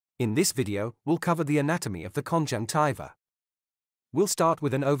In this video, we'll cover the anatomy of the conjunctiva. We'll start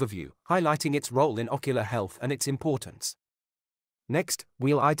with an overview, highlighting its role in ocular health and its importance. Next,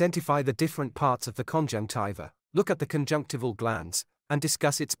 we'll identify the different parts of the conjunctiva, look at the conjunctival glands, and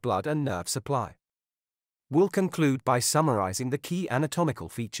discuss its blood and nerve supply. We'll conclude by summarizing the key anatomical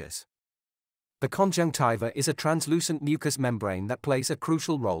features. The conjunctiva is a translucent mucous membrane that plays a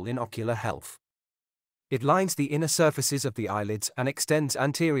crucial role in ocular health. It lines the inner surfaces of the eyelids and extends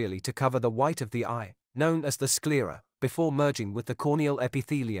anteriorly to cover the white of the eye, known as the sclera, before merging with the corneal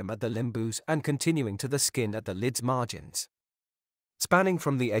epithelium at the limbus and continuing to the skin at the lid's margins. Spanning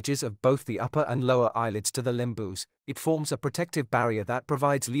from the edges of both the upper and lower eyelids to the limbus, it forms a protective barrier that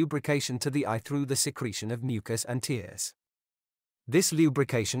provides lubrication to the eye through the secretion of mucus and tears. This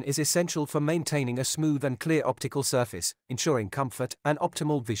lubrication is essential for maintaining a smooth and clear optical surface, ensuring comfort and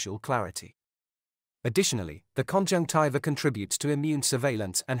optimal visual clarity. Additionally, the conjunctiva contributes to immune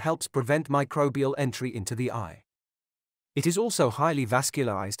surveillance and helps prevent microbial entry into the eye. It is also highly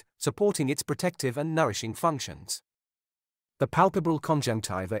vascularized, supporting its protective and nourishing functions. The palpebral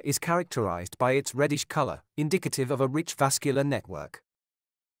conjunctiva is characterized by its reddish color, indicative of a rich vascular network.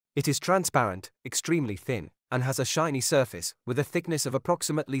 It is transparent, extremely thin, and has a shiny surface, with a thickness of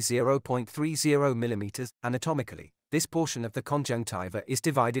approximately 0.30 mm. Anatomically, this portion of the conjunctiva is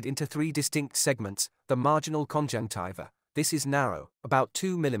divided into three distinct segments: the marginal conjunctiva. This is narrow, about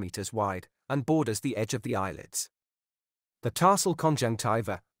 2 mm wide, and borders the edge of the eyelids. The tarsal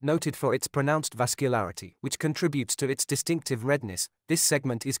conjunctiva, noted for its pronounced vascularity, which contributes to its distinctive redness, this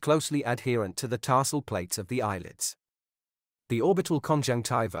segment is closely adherent to the tarsal plates of the eyelids. The orbital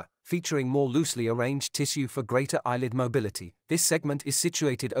conjunctiva, featuring more loosely arranged tissue for greater eyelid mobility, this segment is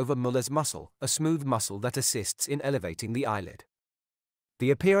situated over Muller's muscle, a smooth muscle that assists in elevating the eyelid.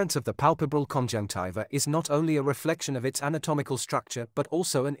 The appearance of the palpebral conjunctiva is not only a reflection of its anatomical structure but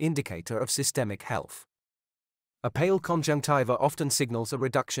also an indicator of systemic health. A pale conjunctiva often signals a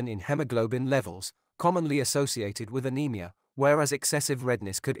reduction in hemoglobin levels, commonly associated with anemia, whereas excessive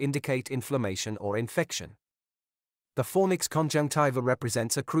redness could indicate inflammation or infection. The fornix conjunctiva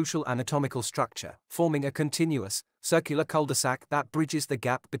represents a crucial anatomical structure, forming a continuous, circular cul-de-sac that bridges the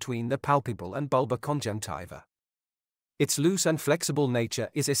gap between the palpebral and bulbar conjunctiva. Its loose and flexible nature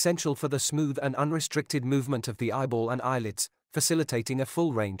is essential for the smooth and unrestricted movement of the eyeball and eyelids, facilitating a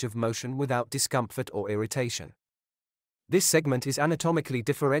full range of motion without discomfort or irritation. This segment is anatomically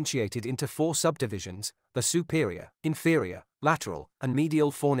differentiated into four subdivisions: the superior, inferior, lateral, and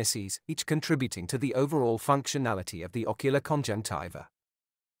medial fornices, each contributing to the overall functionality of the ocular conjunctiva.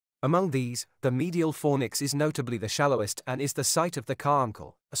 Among these, the medial fornix is notably the shallowest and is the site of the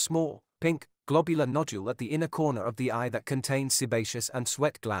carbuncle, a small, pink, globular nodule at the inner corner of the eye that contains sebaceous and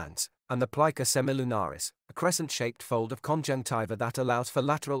sweat glands, and the plica semilunaris, a crescent-shaped fold of conjunctiva that allows for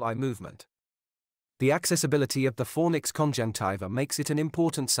lateral eye movement. The accessibility of the fornix conjunctiva makes it an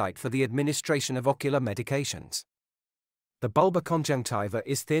important site for the administration of ocular medications. The bulbar conjunctiva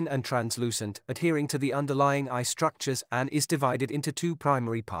is thin and translucent, adhering to the underlying eye structures, and is divided into two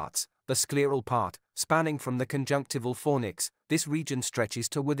primary parts: the scleral part, spanning from the conjunctival fornix. This region stretches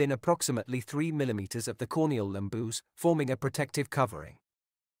to within approximately 3 mm of the corneal limbus, forming a protective covering.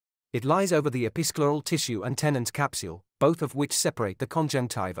 It lies over the episcleral tissue and Tennant's capsule, both of which separate the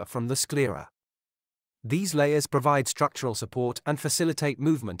conjunctiva from the sclera. These layers provide structural support and facilitate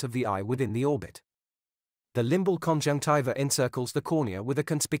movement of the eye within the orbit. The limbal conjunctiva encircles the cornea with a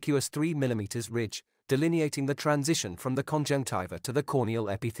conspicuous 3 mm ridge, delineating the transition from the conjunctiva to the corneal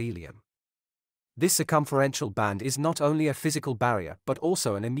epithelium. This circumferential band is not only a physical barrier but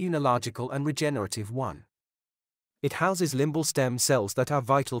also an immunological and regenerative one. It houses limbal stem cells that are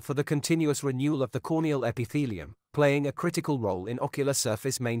vital for the continuous renewal of the corneal epithelium, playing a critical role in ocular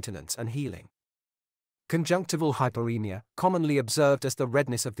surface maintenance and healing. Conjunctival hyperemia, commonly observed as the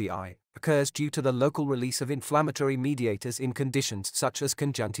redness of the eye, occurs due to the local release of inflammatory mediators in conditions such as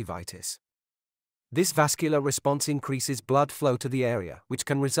conjunctivitis. This vascular response increases blood flow to the area, which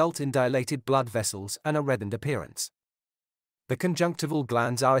can result in dilated blood vessels and a reddened appearance. The conjunctival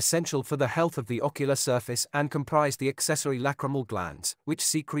glands are essential for the health of the ocular surface and comprise the accessory lacrimal glands, which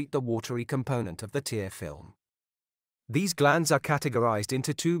secrete the watery component of the tear film. These glands are categorized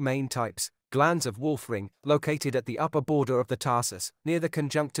into two main types: glands of Wolfring, located at the upper border of the tarsus, near the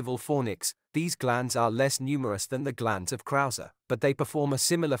conjunctival fornix. These glands are less numerous than the glands of Krauser, but they perform a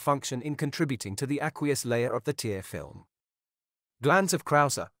similar function in contributing to the aqueous layer of the tear film. Glands of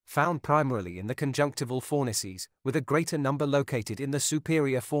Krauser, found primarily in the conjunctival fornices, with a greater number located in the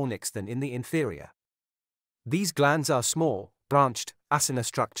superior fornix than in the inferior. These glands are small, branched, acinar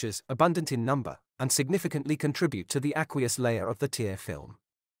structures, abundant in number, and significantly contribute to the aqueous layer of the tear film.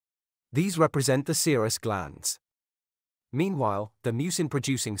 These represent the serous glands. Meanwhile, the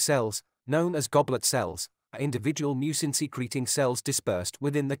mucin-producing cells, known as goblet cells, are individual mucin-secreting cells dispersed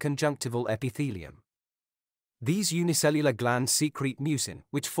within the conjunctival epithelium. These unicellular glands secrete mucin,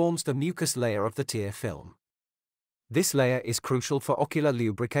 which forms the mucous layer of the tear film. This layer is crucial for ocular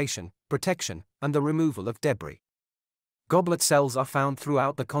lubrication, protection, and the removal of debris. Goblet cells are found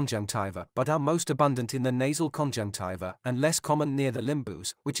throughout the conjunctiva but are most abundant in the nasal conjunctiva and less common near the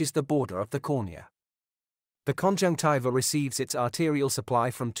limbus, which is the border of the cornea. The conjunctiva receives its arterial supply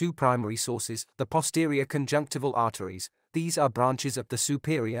from two primary sources, the posterior conjunctival arteries. These are branches of the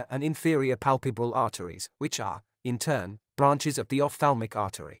superior and inferior palpebral arteries, which are, in turn, branches of the ophthalmic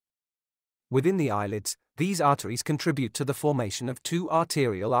artery. Within the eyelids, these arteries contribute to the formation of two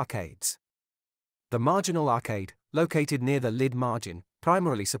arterial arcades. The marginal arcade, located near the lid margin,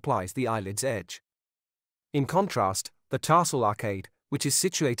 primarily supplies the eyelid's edge. In contrast, the tarsal arcade, which is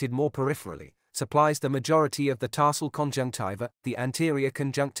situated more peripherally, supplies the majority of the tarsal conjunctiva. The anterior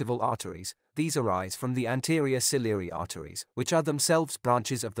conjunctival arteries. These arise from the anterior ciliary arteries, which are themselves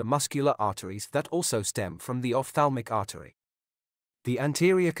branches of the muscular arteries that also stem from the ophthalmic artery. The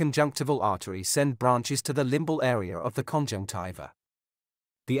anterior conjunctival arteries send branches to the limbal area of the conjunctiva.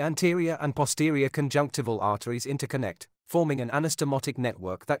 The anterior and posterior conjunctival arteries interconnect, forming an anastomotic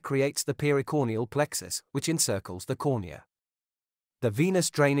network that creates the pericorneal plexus, which encircles the cornea. The venous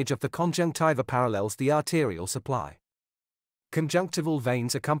drainage of the conjunctiva parallels the arterial supply. Conjunctival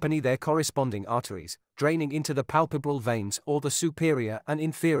veins accompany their corresponding arteries, draining into the palpebral veins or the superior and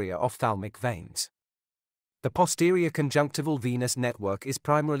inferior ophthalmic veins. The posterior conjunctival venous network is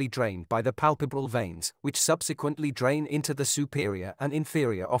primarily drained by the palpebral veins, which subsequently drain into the superior and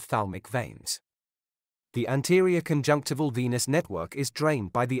inferior ophthalmic veins. The anterior conjunctival venous network is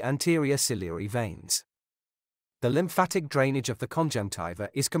drained by the anterior ciliary veins. The lymphatic drainage of the conjunctiva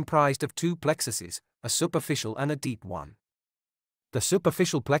is comprised of two plexuses, a superficial and a deep one. The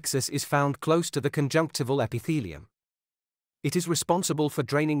superficial plexus is found close to the conjunctival epithelium. It is responsible for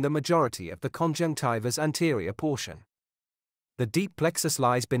draining the majority of the conjunctiva's anterior portion. The deep plexus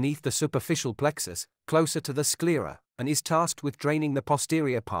lies beneath the superficial plexus, closer to the sclera, and is tasked with draining the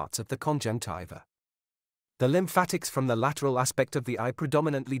posterior parts of the conjunctiva. The lymphatics from the lateral aspect of the eye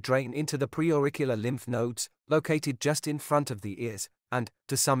predominantly drain into the preauricular lymph nodes, located just in front of the ears, and,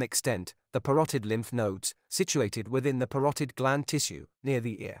 to some extent, the parotid lymph nodes, situated within the parotid gland tissue, near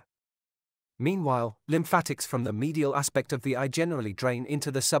the ear. Meanwhile, lymphatics from the medial aspect of the eye generally drain into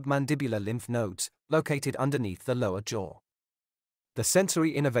the submandibular lymph nodes, located underneath the lower jaw. The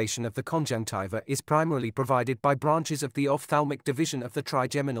sensory innervation of the conjunctiva is primarily provided by branches of the ophthalmic division of the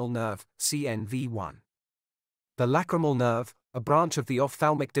trigeminal nerve, CNV1. The lacrimal nerve, a branch of the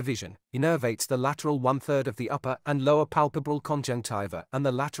ophthalmic division, innervates the lateral one-third of the upper and lower palpebral conjunctiva and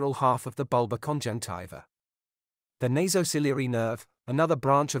the lateral half of the bulbar conjunctiva. The nasociliary nerve, another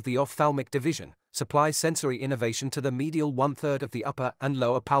branch of the ophthalmic division, supplies sensory innervation to the medial one-third of the upper and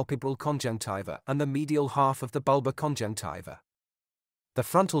lower palpebral conjunctiva and the medial half of the bulbar conjunctiva. The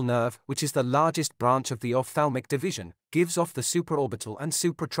frontal nerve, which is the largest branch of the ophthalmic division, gives off the supraorbital and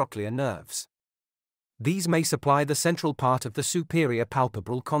supratrochlear nerves. These may supply the central part of the superior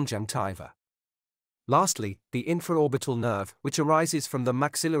palpebral conjunctiva. Lastly, the infraorbital nerve, which arises from the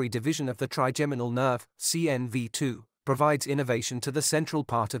maxillary division of the trigeminal nerve, CNV2, provides innervation to the central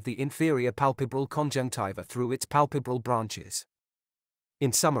part of the inferior palpebral conjunctiva through its palpebral branches.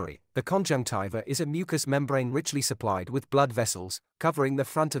 In summary, the conjunctiva is a mucous membrane richly supplied with blood vessels, covering the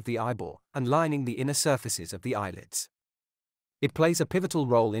front of the eyeball and lining the inner surfaces of the eyelids. It plays a pivotal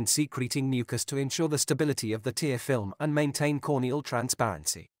role in secreting mucus to ensure the stability of the tear film and maintain corneal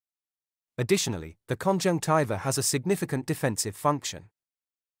transparency. Additionally, the conjunctiva has a significant defensive function.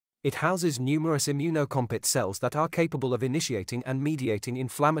 It houses numerous immunocompetent cells that are capable of initiating and mediating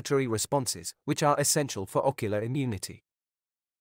inflammatory responses, which are essential for ocular immunity.